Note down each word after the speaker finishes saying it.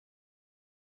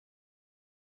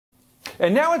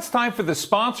And now it's time for the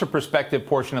sponsor perspective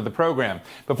portion of the program.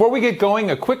 Before we get going,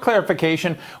 a quick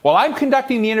clarification. While I'm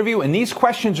conducting the interview and these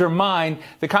questions are mine,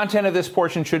 the content of this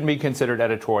portion shouldn't be considered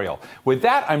editorial. With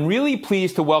that, I'm really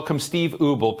pleased to welcome Steve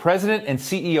Ubel, President and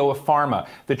CEO of PhRMA,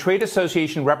 the trade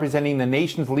association representing the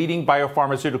nation's leading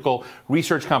biopharmaceutical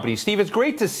research companies. Steve, it's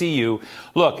great to see you.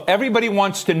 Look, everybody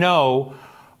wants to know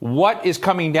what is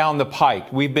coming down the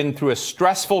pike. We've been through a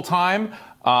stressful time.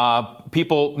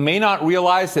 People may not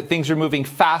realize that things are moving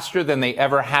faster than they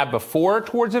ever have before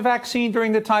towards a vaccine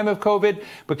during the time of COVID.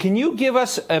 But can you give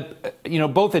us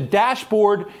both a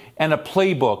dashboard and a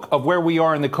playbook of where we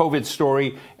are in the COVID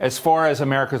story as far as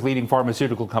America's leading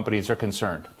pharmaceutical companies are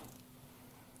concerned?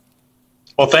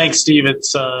 Well, thanks, Steve.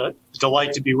 It's a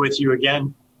delight to be with you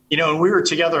again. You know, when we were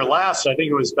together last, I think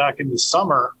it was back in the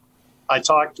summer, I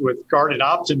talked with guarded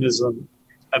optimism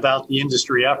about the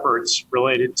industry efforts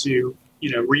related to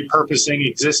repurposing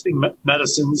existing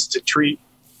medicines to treat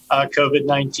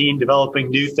COVID-19,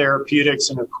 developing new therapeutics,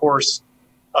 and of course,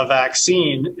 a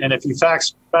vaccine. And if you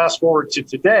fast forward to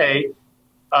today,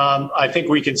 I think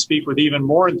we can speak with even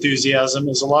more enthusiasm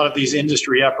as a lot of these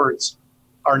industry efforts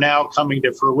are now coming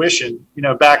to fruition. You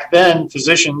know, back then,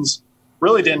 physicians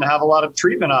really didn't have a lot of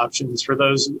treatment options for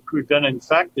those who'd been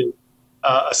infected,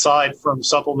 aside from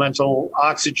supplemental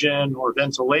oxygen or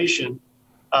ventilation.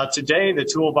 Today, the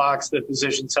toolbox that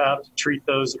physicians have to treat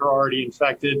those that are already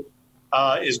infected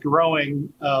is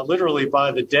growing literally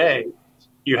by the day.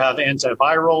 You have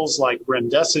antivirals like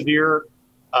remdesivir.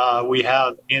 We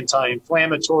have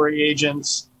anti-inflammatory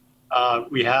agents.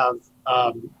 We have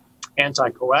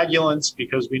anticoagulants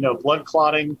because we know blood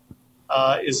clotting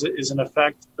is an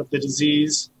effect of the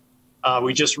disease.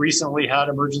 We just recently had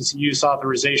emergency use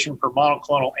authorization for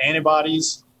monoclonal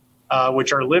antibodies,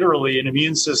 which are literally an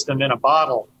immune system in a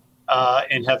bottle,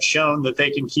 and have shown that they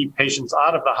can keep patients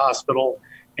out of the hospital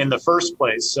in the first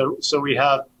place. So we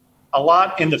have a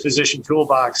lot in the physician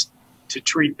toolbox to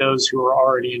treat those who are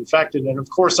already infected. And of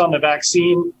course, on the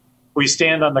vaccine, we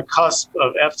stand on the cusp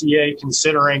of FDA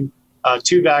considering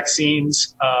two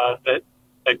vaccines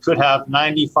that could have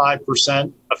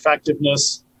 95%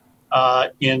 effectiveness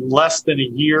in less than a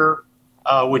year,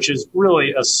 which is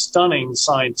really a stunning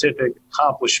scientific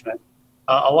accomplishment.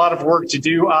 A lot of work to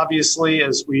do, obviously,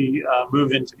 as we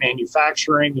move into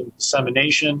manufacturing and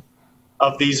dissemination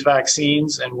of these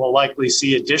vaccines, and we'll likely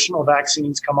see additional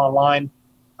vaccines come online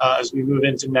as we move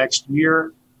into next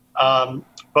year.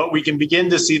 But we can begin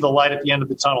to see the light at the end of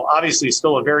the tunnel. Obviously,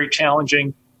 still a very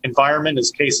challenging environment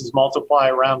as cases multiply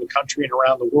around the country and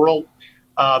around the world,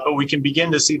 but we can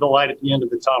begin to see the light at the end of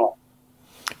the tunnel.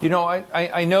 You know,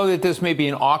 I know that this may be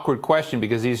an awkward question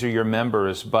because these are your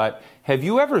members, but have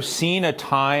you ever seen a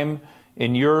time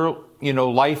in your,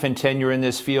 life and tenure in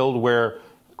this field where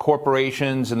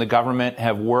corporations and the government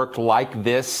have worked like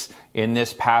this in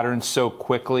this pattern so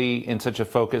quickly in such a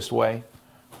focused way?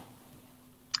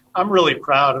 I'm really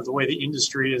proud of the way the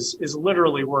industry is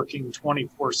literally working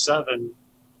 24/7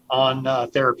 on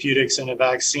therapeutics and a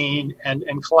vaccine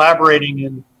and collaborating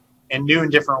in new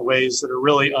and different ways that are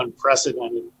really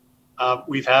unprecedented.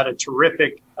 We've had a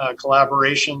terrific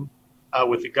collaboration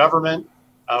with the government,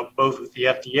 both with the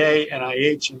FDA,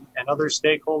 NIH, and other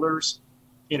stakeholders.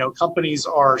 Companies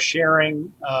are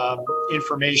sharing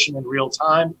information in real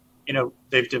time.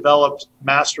 They've developed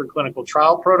master clinical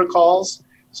trial protocols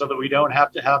so that we don't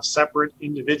have to have separate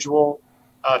individual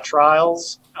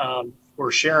trials.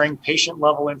 We're sharing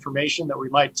patient-level information that we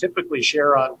might typically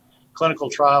share on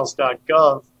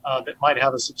clinicaltrials.gov that might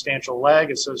have a substantial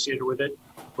lag associated with it.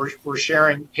 We're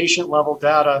sharing patient-level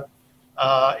data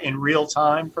in real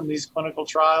time from these clinical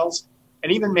trials,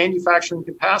 and even manufacturing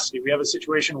capacity. We have a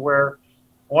situation where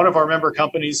one of our member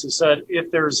companies has said, if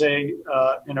there's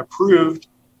an approved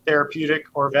therapeutic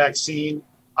or vaccine,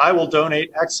 I will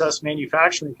donate excess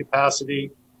manufacturing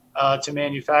capacity to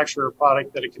manufacture a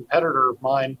product that a competitor of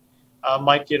mine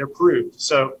might get approved.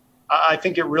 So I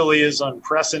think it really is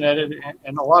unprecedented,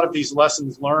 and a lot of these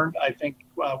lessons learned, I think,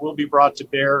 will be brought to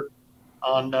bear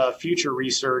on future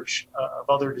research of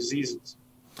other diseases.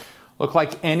 Look,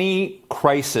 like any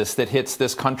crisis that hits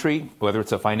this country, whether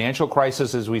it's a financial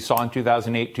crisis as we saw in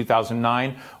 2008,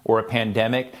 2009, or a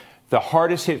pandemic, the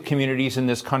hardest hit communities in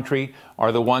this country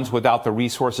are the ones without the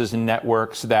resources and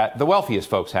networks that the wealthiest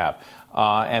folks have.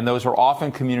 And those are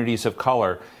often communities of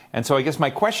color. And so I guess my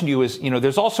question to you is,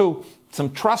 there's also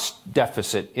some trust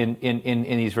deficit in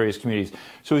these various communities.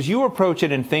 So as you approach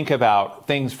it and think about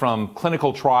things from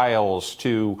clinical trials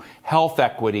to health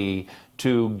equity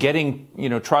to getting,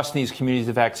 trust in these communities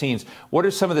of vaccines, what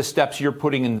are some of the steps you're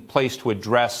putting in place to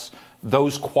address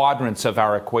those quadrants of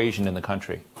our equation in the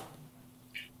country?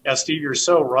 Yeah, Steve, you're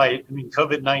so right. I mean,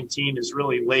 COVID-19 has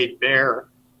really laid bare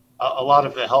a lot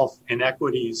of the health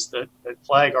inequities that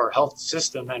plague our health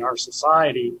system and our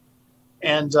society.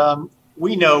 And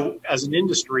we know as an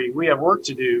industry, we have work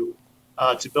to do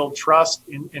to build trust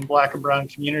in Black and brown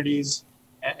communities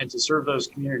and to serve those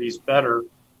communities better.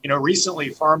 You know, recently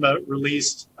PhRMA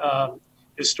released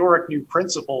historic new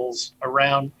principles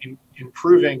around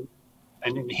improving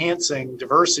and enhancing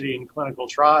diversity in clinical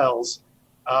trials.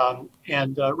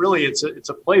 Really, it's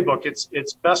a playbook.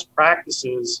 It's best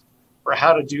practices for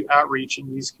how to do outreach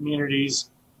in these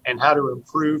communities and how to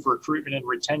improve recruitment and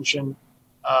retention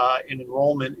and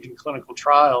enrollment in clinical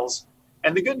trials.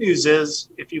 And the good news is,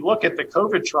 if you look at the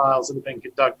COVID trials that have been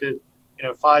conducted, you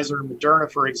know, Pfizer and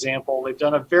Moderna, for example, they've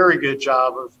done a very good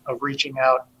job of reaching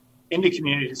out into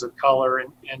communities of color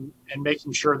and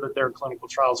making sure that their clinical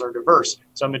trials are diverse.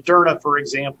 So Moderna, for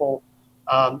example,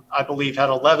 I believe had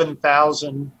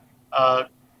 11,000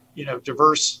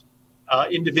 diverse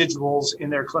individuals in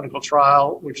their clinical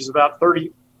trial, which is about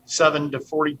 37 to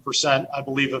 40%, I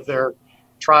believe, of their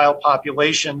trial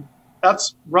population.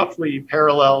 That's roughly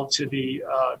parallel to the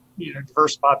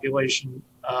diverse population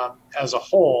as a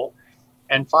whole.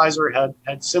 And Pfizer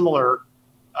had similar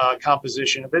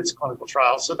composition of its clinical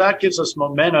trials. So that gives us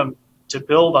momentum to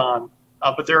build on.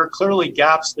 But there are clearly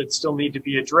gaps that still need to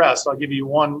be addressed. I'll give you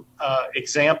one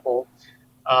example.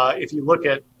 If you look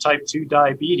at type 2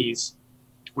 diabetes,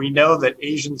 we know that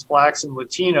Asians, Blacks, and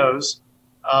Latinos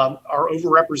are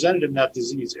overrepresented in that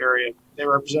disease area. They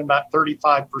represent about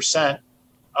 35%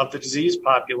 of the disease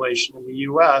population in the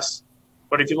US.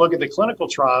 But if you look at the clinical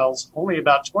trials, only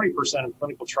about 20% of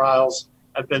clinical trials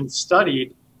have been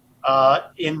studied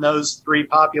in those three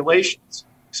populations.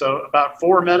 So about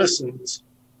 4 medicines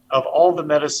of all the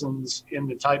medicines in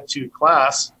the type 2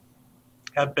 class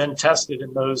have been tested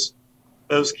in those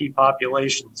key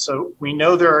populations. So we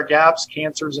know there are gaps.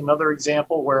 Cancer is another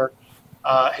example where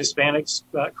Hispanics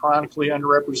chronically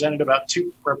underrepresented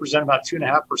represent about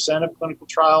 2.5% of clinical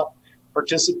trial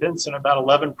participants and about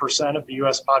 11% of the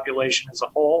US population as a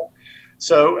whole.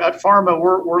 So at PhRMA,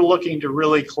 we're looking to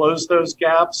really close those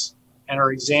gaps and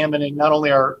are examining not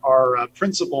only our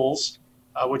principles,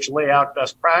 which lay out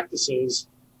best practices,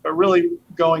 but really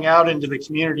going out into the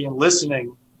community and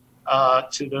listening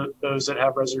to those that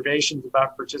have reservations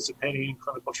about participating in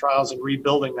clinical trials and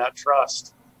rebuilding that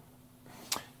trust.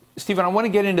 Stephen, I want to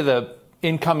get into the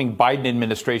incoming Biden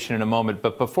administration in a moment,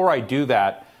 but before I do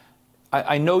that,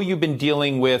 I know you've been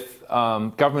dealing with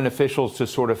government officials to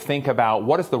sort of think about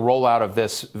what does the rollout of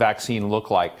this vaccine look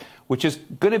like, which is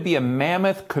going to be a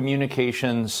mammoth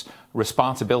communications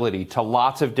responsibility to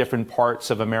lots of different parts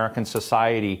of American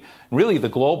society, really the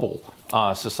global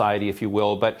society, if you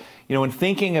will. But, you know, in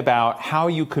thinking about how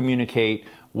you communicate,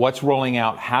 what's rolling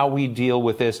out, how we deal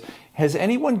with this, has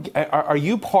anyone, are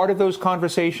you part of those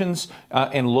conversations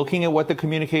and looking at what the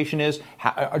communication is?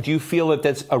 Do you feel that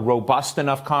that's a robust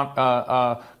enough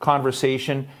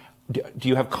conversation? Do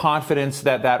you have confidence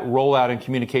that that rollout in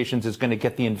communications is going to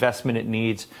get the investment it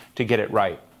needs to get it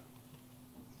right?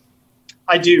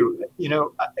 I do. You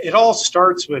know, it all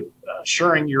starts with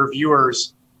assuring your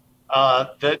viewers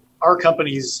that our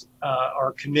companies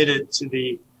are committed to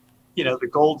the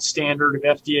gold standard of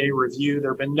FDA review.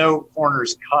 There have been no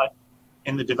corners cut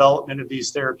in the development of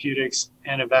these therapeutics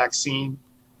and a vaccine.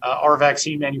 Our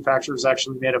vaccine manufacturers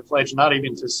actually made a pledge not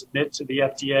even to submit to the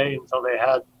FDA until they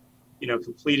had,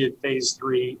 completed phase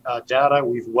 3 data.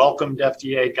 We've welcomed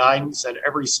FDA guidance at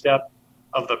every step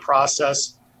of the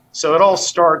process. So it all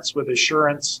starts with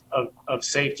assurance of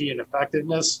safety and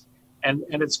effectiveness, and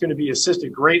it's going to be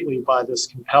assisted greatly by this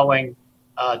compelling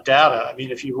data. I mean,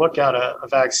 if you look at a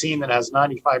vaccine that has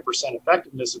 95%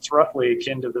 effectiveness, it's roughly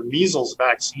akin to the measles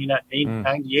vaccine at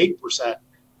 98%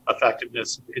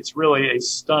 effectiveness. It's really a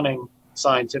stunning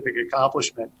scientific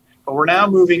accomplishment. But we're now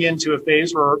moving into a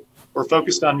phase where we're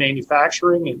focused on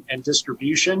manufacturing and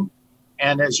distribution.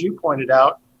 And as you pointed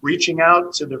out, reaching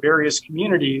out to the various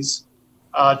communities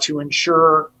to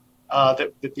ensure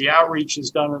that the outreach is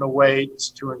done in a way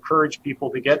to encourage people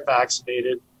to get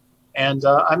vaccinated. And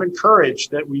I'm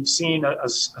encouraged that we've seen a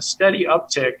steady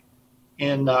uptick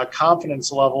in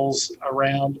confidence levels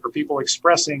around, or people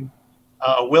expressing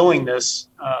a willingness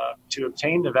to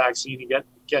obtain the vaccine and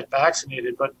get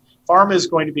vaccinated. But PhRMA is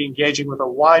going to be engaging with a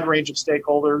wide range of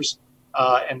stakeholders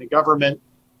and the government,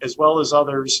 as well as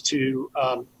others, to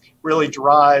really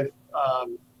drive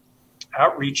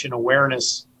outreach and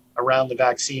awareness around the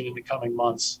vaccine in the coming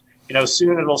months.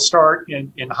 Soon it'll start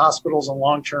in hospitals and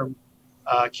long-term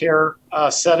care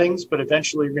settings, but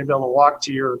eventually you're going to be able to walk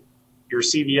to your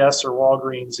CVS or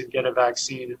Walgreens and get a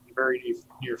vaccine in the very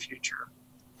near future.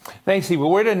 Thanks, Steve.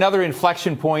 Well, we're at another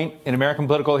inflection point in American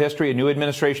political history. A new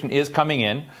administration is coming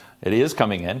in. It is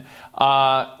coming in.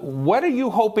 What are you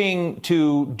hoping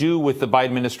to do with the Biden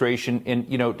administration,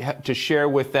 to share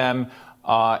with them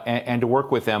and to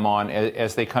work with them on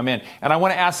as they come in? And I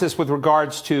want to ask this with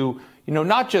regards to,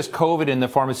 not just COVID and the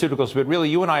pharmaceuticals, but really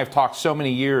you and I have talked so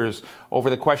many years over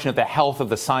the question of the health of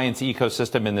the science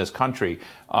ecosystem in this country.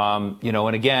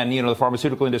 And again, the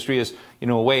pharmaceutical industry is, in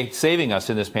a way, saving us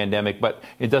in this pandemic, but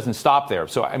it doesn't stop there.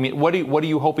 So, I mean, what are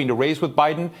you hoping to raise with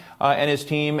Biden and his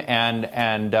team,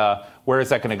 and where is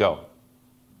that going to go?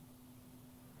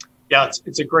 Yeah,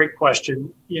 it's a great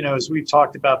question. As we've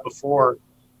talked about before,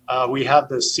 we have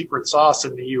this secret sauce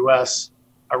in the U.S.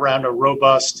 around a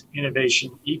robust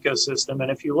innovation ecosystem.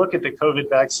 And if you look at the COVID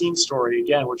vaccine story,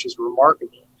 again, which is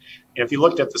remarkable, if you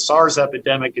looked at the SARS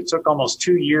epidemic, it took almost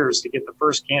 2 years to get the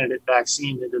first candidate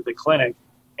vaccine into the clinic,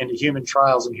 into human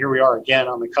trials. And here we are again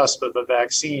on the cusp of a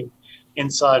vaccine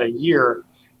inside a year.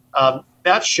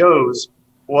 That shows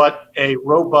what a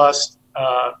robust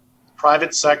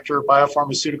private sector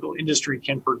biopharmaceutical industry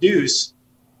can produce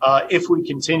if we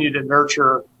continue to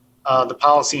nurture the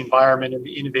policy environment and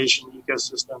the innovation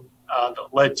ecosystem that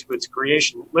led to its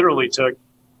creation. It literally took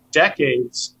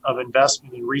decades of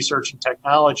investment in research and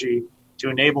technology to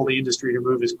enable the industry to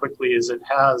move as quickly as it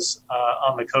has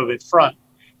on the COVID front.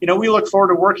 We look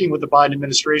forward to working with the Biden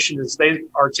administration as they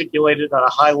articulated at a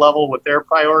high level what their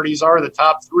priorities are. The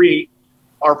top three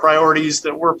are priorities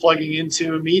that we're plugging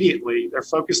into immediately. They're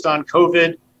focused on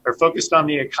COVID. They're focused on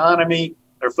the economy.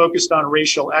 They're focused on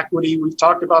racial equity. We've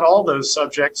talked about all those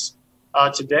subjects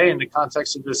today in the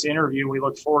context of this interview. We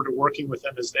look forward to working with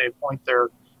them as they appoint their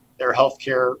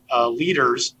healthcare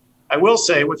leaders. I will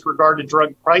say, with regard to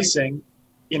drug pricing,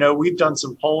 we've done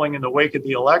some polling in the wake of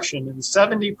the election, and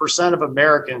 70% of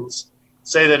Americans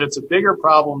say that it's a bigger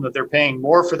problem that they're paying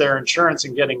more for their insurance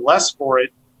and getting less for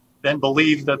it than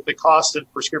believe that the cost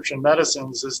of prescription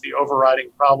medicines is the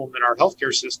overriding problem in our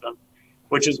healthcare system,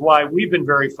 which is why we've been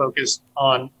very focused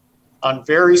on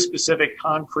very specific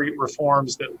concrete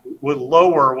reforms that would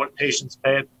lower what patients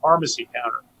pay at the pharmacy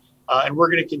counter. And we're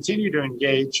going to continue to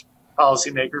engage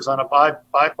policymakers on a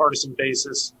bipartisan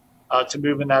basis to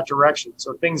move in that direction.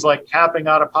 So things like capping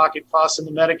out-of-pocket costs in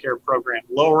the Medicare program,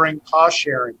 lowering cost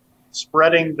sharing,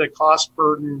 spreading the cost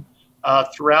burden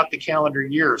throughout the calendar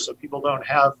year so people don't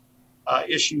have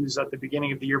issues at the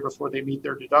beginning of the year before they meet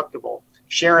their deductible,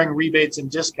 sharing rebates and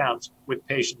discounts with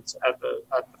patients at the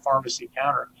pharmacy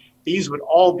counter. These would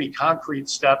all be concrete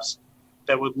steps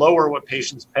that would lower what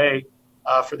patients pay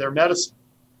for their medicine.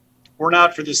 We're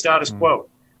not for the status quo.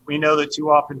 We know that too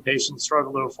often patients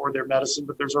struggle to afford their medicine,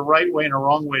 but there's a right way and a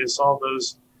wrong way to solve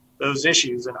those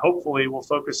issues. And hopefully we'll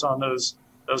focus on those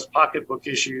pocketbook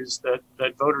issues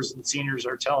that voters and seniors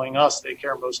are telling us they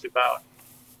care most about.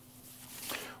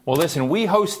 Well, listen, we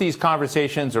host these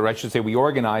conversations, or I should say we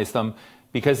organize them,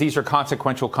 because these are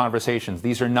consequential conversations.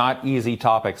 These are not easy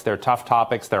topics. They're tough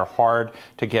topics. They're hard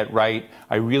to get right.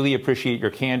 I really appreciate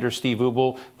your candor, Steve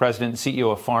Ubel, President and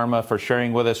CEO of PhRMA, for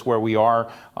sharing with us where we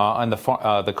are on the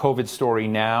COVID story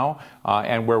now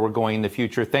and where we're going in the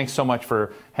future. Thanks so much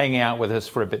for hanging out with us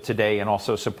for a bit today and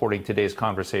also supporting today's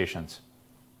conversations.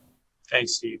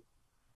 Thanks, Steve.